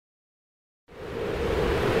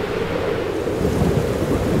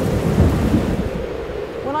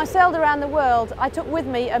sailed around the world, I took with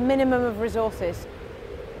me a minimum of resources.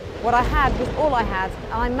 What I had was all I had,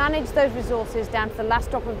 and I managed those resources down to the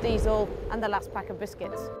last drop of diesel and the last pack of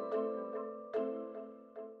biscuits.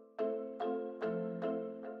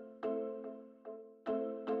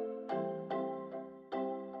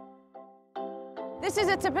 This is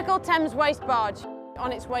a typical Thames waste barge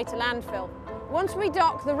on its way to landfill. Once we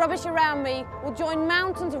dock, the rubbish around me will join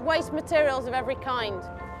mountains of waste materials of every kind.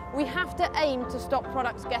 We have to aim to stop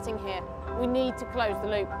products getting here. We need to close the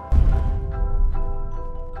loop.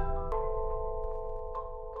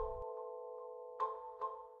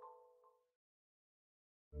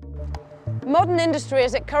 Modern industry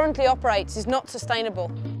as it currently operates is not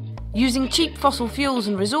sustainable. Using cheap fossil fuels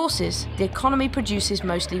and resources, the economy produces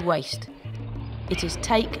mostly waste. It is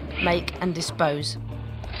take, make and dispose.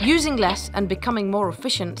 Using less and becoming more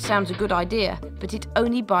efficient sounds a good idea, but it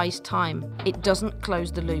only buys time. It doesn't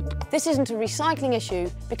close the loop. This isn't a recycling issue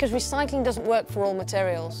because recycling doesn't work for all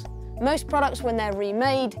materials. Most products, when they're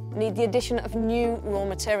remade, need the addition of new raw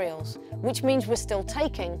materials, which means we're still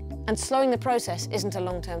taking, and slowing the process isn't a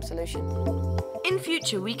long-term solution. In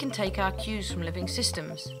future, we can take our cues from living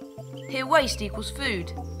systems. Here waste equals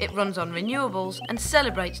food. It runs on renewables and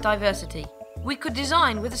celebrates diversity. We could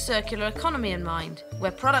design with a circular economy in mind,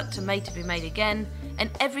 where products are made to be made again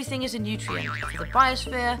and everything is a nutrient for the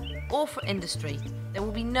biosphere or for industry. There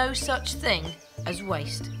will be no such thing as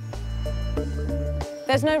waste.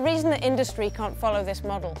 There's no reason that industry can't follow this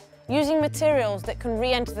model, using materials that can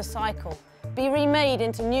re-enter the cycle, be remade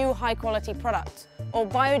into new high-quality products, or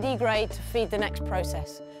biodegrade to feed the next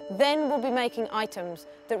process. Then we'll be making items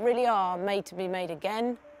that really are made to be made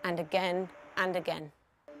again and again and again.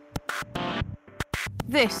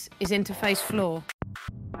 This is Interface Flor.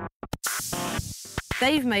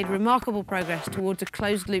 They've made remarkable progress towards a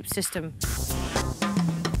closed-loop system,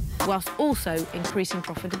 whilst also increasing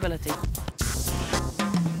profitability.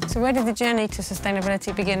 So where did the journey to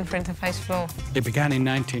sustainability begin for Interface Flor? It began in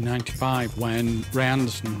 1995 when Ray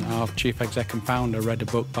Anderson, our chief exec and founder, read a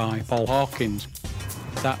book by Paul Hawkins.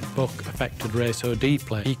 That book affected Ray so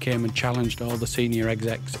deeply, he came and challenged all the senior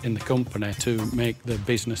execs in the company to make the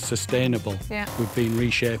business sustainable. Yeah. We've been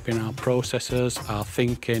reshaping our processes, our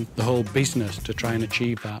thinking, the whole business to try and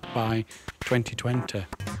achieve that by 2020.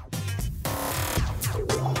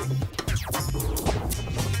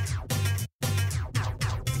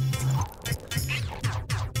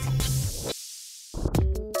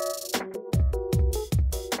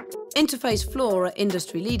 Interface Flor are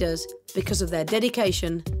industry leaders because of their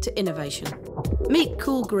dedication to innovation. Meet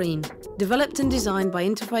Cool Green, developed and designed by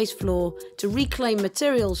Interface Flor to reclaim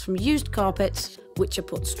materials from used carpets, which are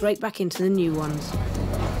put straight back into the new ones. So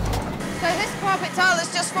this carpet tile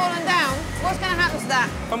that's just fallen down, what's going to happen to that?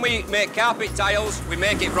 When we make carpet tiles, we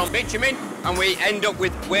make it from bitumen and we end up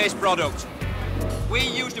with waste products. We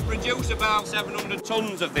used to produce about 700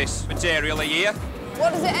 tonnes of this material a year.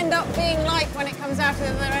 What does it end up being like when it comes out of the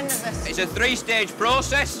other end of this? It's a three-stage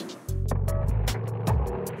process.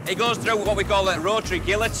 It goes through what we call a rotary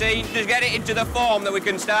guillotine to get it into the form that we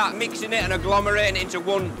can start mixing it and agglomerating it into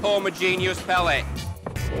one homogeneous pellet.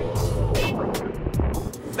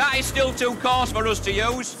 That is still too coarse for us to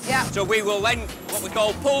use, yeah. So we will then what we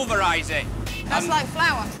call pulverise it. That's like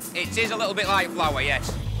flour? It is a little bit like flour,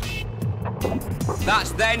 yes.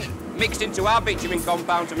 That's then mixed into our bitumen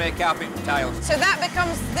compound to make carpet tiles. So that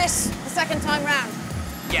becomes this the second time round?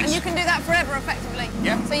 Yes. And you can do that forever, effectively?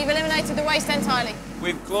 Yeah. So you've eliminated the waste entirely?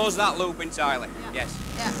 We've closed that loop entirely, yeah. Yes.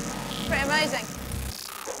 Yeah, pretty amazing.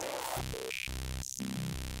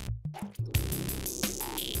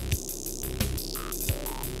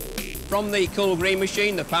 From the Cool Green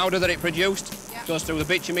machine, the powder that it produced goes through the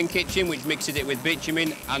bitumen kitchen, which mixes it with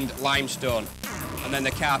bitumen and limestone. And then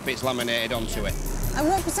the carpet's laminated onto it. And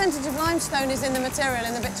what percentage of limestone is in the material,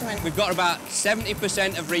 in the bitumen? We've got about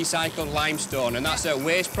 70% of recycled limestone, and that's a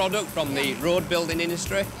waste product from the road building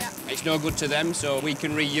industry. Yeah. It's no good to them, so we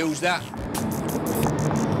can reuse that.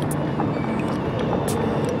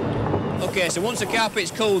 OK, so once the carpet's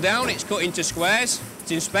cooled down, it's cut into squares,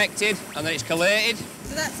 it's inspected, and then it's collated.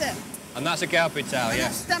 So that's it? And that's a carpet tile, yeah.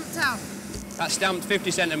 That's stamped out? That's stamped 50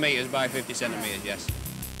 centimetres by 50 centimetres, yes.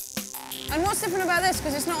 And what's different about this?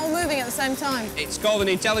 Because it's not all moving at the same time. It's called an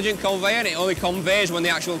intelligent conveyor, and it only conveys when the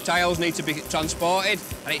actual tiles need to be transported,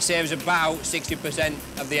 and it saves about 60%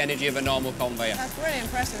 of the energy of a normal conveyor. That's really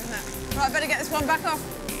impressive, isn't it? Right, I better get this one back off.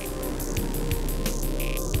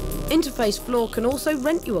 Interface Flor can also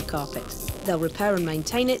rent you a carpet. They'll repair and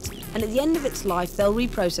maintain it, and at the end of its life, they'll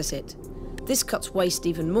reprocess it. This cuts waste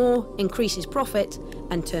even more, increases profit,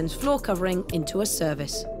 and turns floor covering into a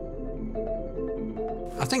service.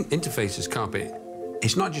 I think Interface's carpet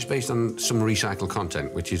It's not just based on some recycled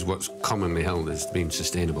content, which is what's commonly held as being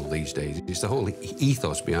sustainable these days. It's the whole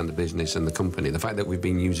ethos behind the business and the company. The fact that we've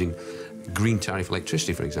been using green tariff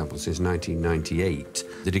electricity, for example, since 1998.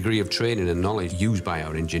 The degree of training and knowledge used by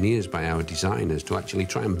our engineers, by our designers, to actually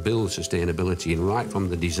try and build sustainability, and right from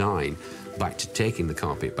the design back to taking the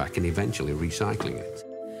carpet back and eventually recycling it.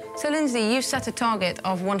 So, Lindsay, you set a target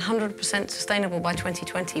of 100% sustainable by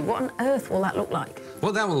 2020. What on earth will that look like?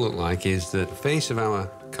 What that will look like is that the face of our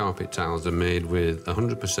carpet tiles are made with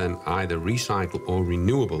 100% either recycled or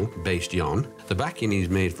renewable based yarn. The backing is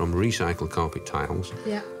made from recycled carpet tiles.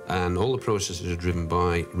 Yeah. And all the processes are driven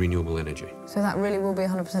by renewable energy. So that really will be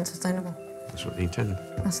 100% sustainable? That's what they intend.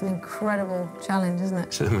 That's an incredible challenge, isn't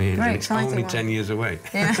it? So, I mean, Very it's exciting only one. 10 years away.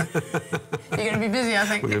 Yeah. You're going to be busy, I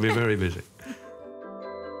think. We're going to be very busy.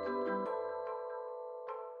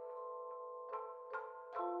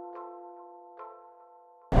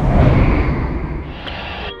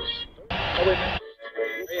 Are we?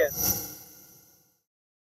 Yeah.